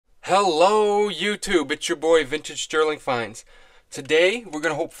Hello YouTube, it's your boy Vintage Sterling Finds. Today we're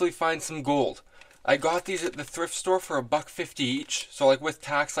gonna hopefully find some gold. I got these at the thrift store for $1.50 each, so like with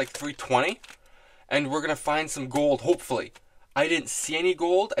tax like $3.20, and we're gonna find some gold hopefully. I didn't see any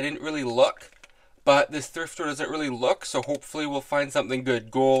gold, I didn't really look, but this thrift store doesn't really look, so hopefully we'll find something good.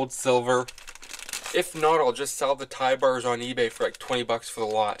 Gold, silver. If not, I'll just sell the tie bars on eBay for like 20 bucks for the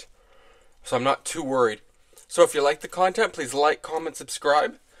lot. So I'm not too worried. So if you like the content, please like, comment,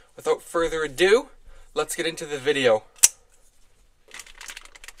 subscribe. Without further ado, let's get into the video.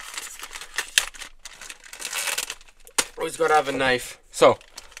 Always gotta have a knife. So,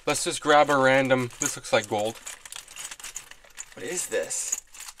 let's just grab a random, this looks like gold. What is this?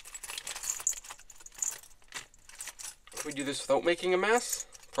 Can we do this without making a mess?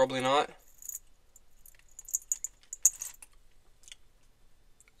 Probably not.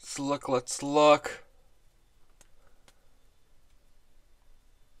 Let's look.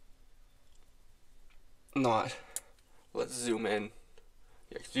 Not. Let's zoom in.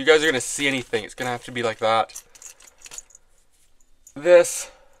 Yeah, if you guys are gonna see anything, it's gonna have to be like that. This.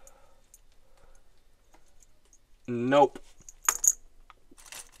 Nope.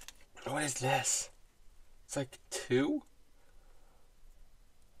 What is this? It's like 2?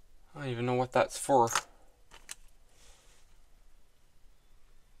 I don't even know what that's for.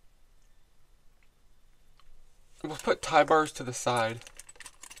 We'll put tie bars to the side.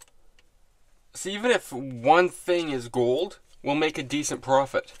 So even if one thing is gold, we'll make a decent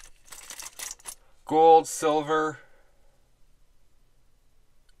profit. Gold, silver.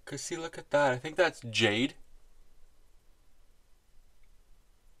 Cause see, look at that. I think that's jade.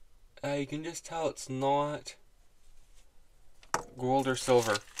 You can just tell it's not gold or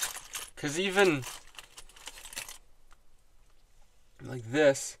silver. Cause even like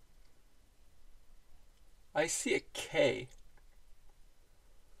this, I see a K.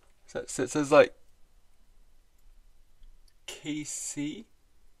 So it says like KC.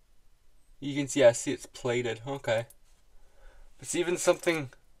 You can see, I see it's plated. Okay. But it's even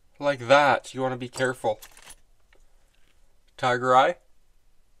something like that, you want to be careful. Tiger eye?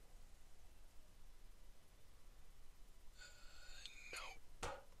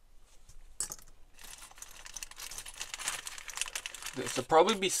 Nope. This will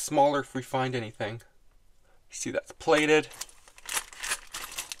probably be smaller if we find anything. You see that's plated.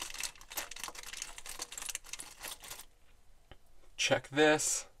 Check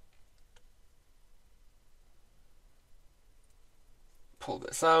this. Pull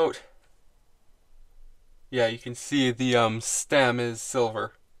this out. Yeah, you can see the stem is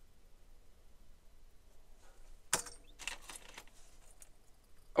silver.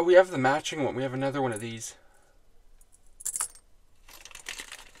 Oh, we have the matching one. We have another one of these.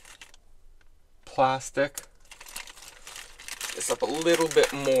 Plastic. This up a little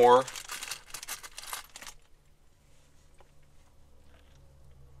bit more.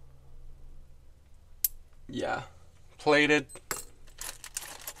 Yeah, plated.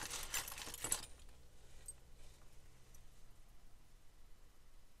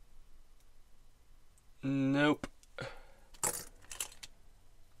 Nope.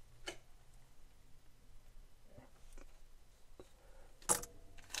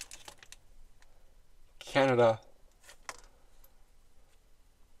 Canada.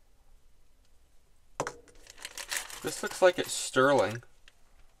 This looks like it's sterling.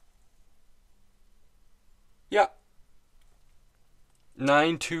 Yeah.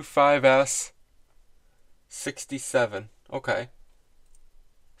 925S 67. Okay.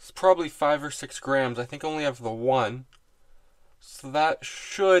 It's probably 5 or 6 grams. I think I only have the one. So that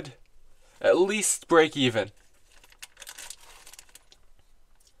should at least break even.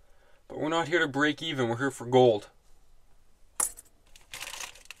 But we're not here to break even. We're here for gold.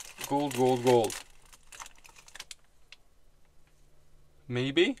 Gold, gold, gold.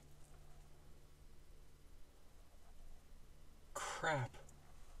 Maybe? Crap.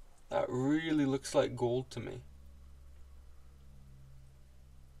 That really looks like gold to me.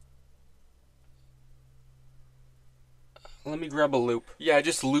 Let me grab a loop. Yeah, I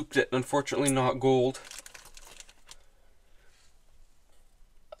just looped it. Unfortunately not gold.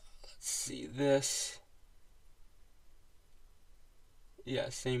 Let's see this. Yeah,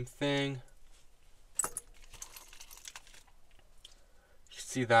 same thing. You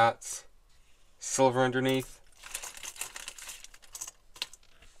see that's silver underneath.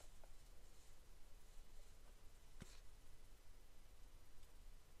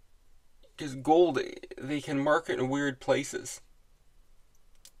 Because gold, they can mark it in weird places.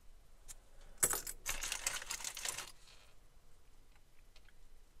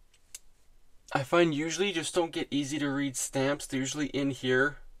 I find usually you just don't get easy to read stamps. They're usually in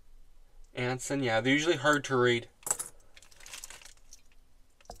here Anson, yeah, they're usually hard to read.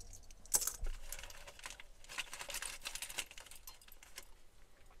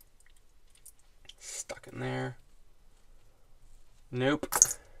 Stuck in there. Nope.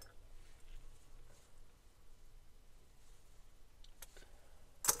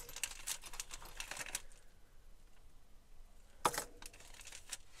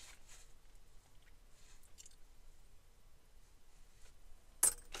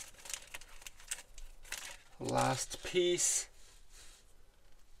 Last piece.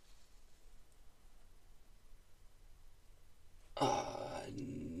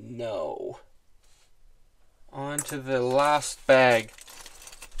 No. On to the last bag.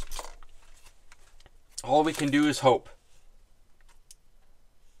 All we can do is hope.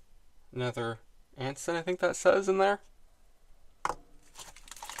 Another Anson, I think that says in there.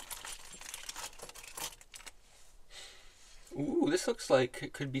 Ooh, this looks like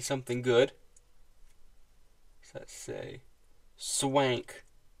it could be something good. What does that say? Swank.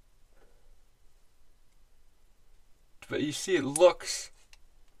 But you see, it looks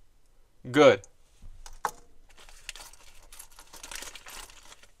good.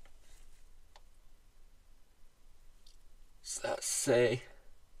 Does that say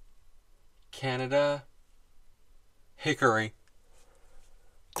Canada? Hickory.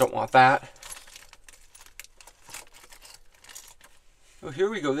 Don't want that. Oh, here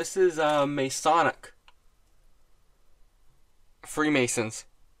we go. This is Masonic. Freemasons.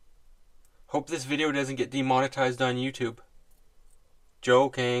 Hope this video doesn't get demonetized on YouTube.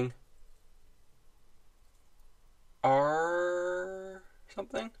 Joking. R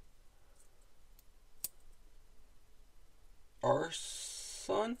something?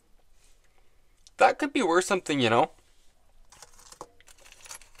 Arson? That could be worth something, you know.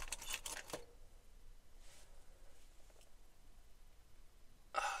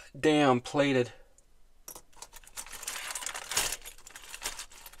 Damn, plated.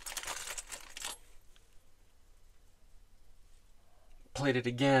 Plated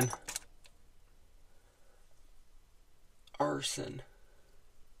again. Arson.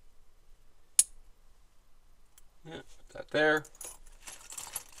 Yeah, put that there.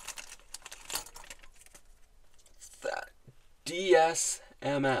 What's that?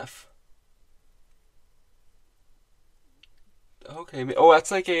 DSMF. Okay. Oh,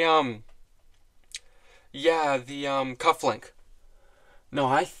 that's like a yeah, the cufflink. No,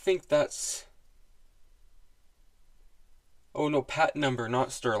 I think that's. Oh no, patent number,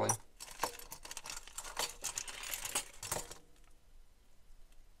 not sterling.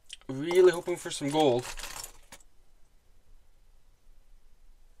 Really hoping for some gold.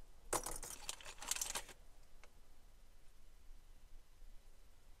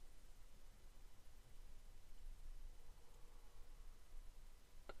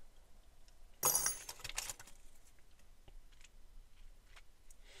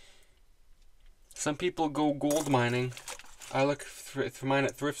 Some people go gold mining. I look for mine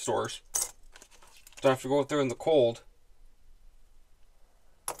at thrift stores. Don't have to go out there in the cold.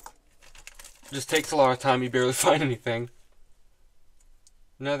 Just takes a lot of time. You barely find anything.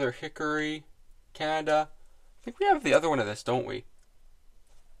 Another Hickory, Canada. I think we have the other one of this, don't we?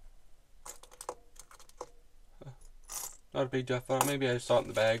 Not a big deal. I thought maybe I saw it in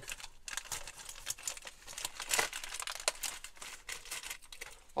the bag.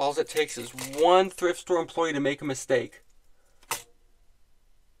 All it takes is one thrift store employee to make a mistake.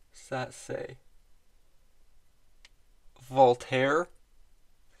 What's that say? Voltaire?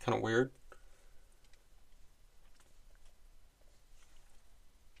 Kind of weird.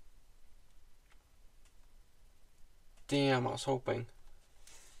 Damn, I was hoping.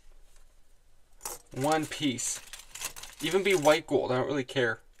 One piece. Even be white gold, I don't really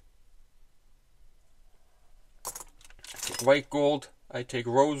care. I take white gold, I take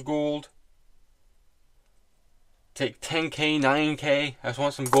rose gold. Take 10K, 9K. I just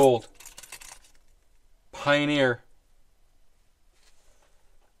want some gold. Pioneer.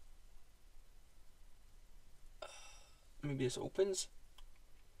 Maybe this opens.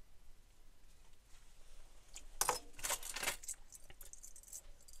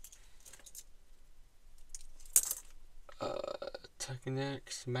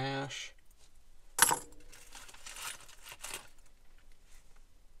 Technic, smash.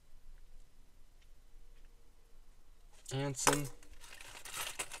 Anson.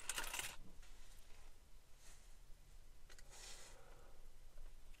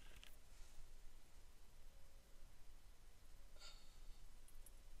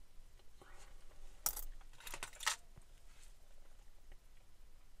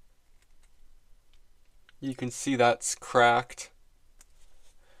 You can see that's cracked.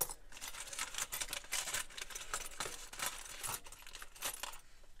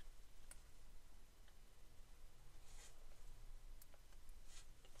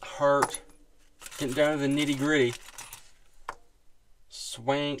 part. Getting down to the nitty gritty.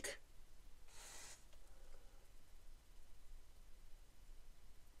 Swank.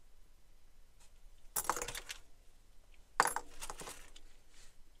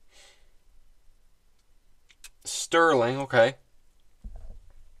 Sterling, okay.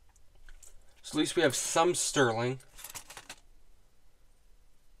 So at least we have some sterling.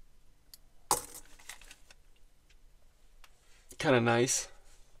 Kind of nice.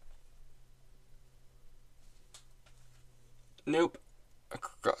 Nope. I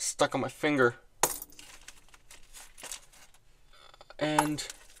got stuck on my finger. And,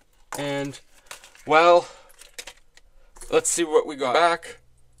 well, let's see what we got back.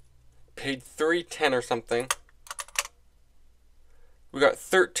 Paid $3.10 or something. We got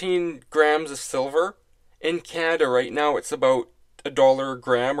 13 grams of silver. In Canada right now it's about $1 a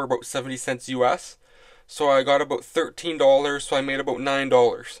gram, or about 70 cents US. So I got about $13, so I made about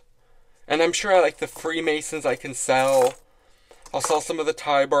 $9. And I'm sure I like the Freemasons I can sell. I'll sell some of the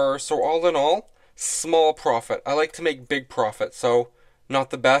tie bars. So all in all, small profit. I like to make big profit, so not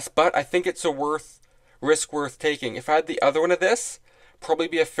the best, but I think it's a risk worth taking. If I had the other one of this, probably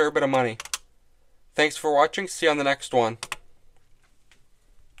be a fair bit of money. Thanks for watching. See you on the next one.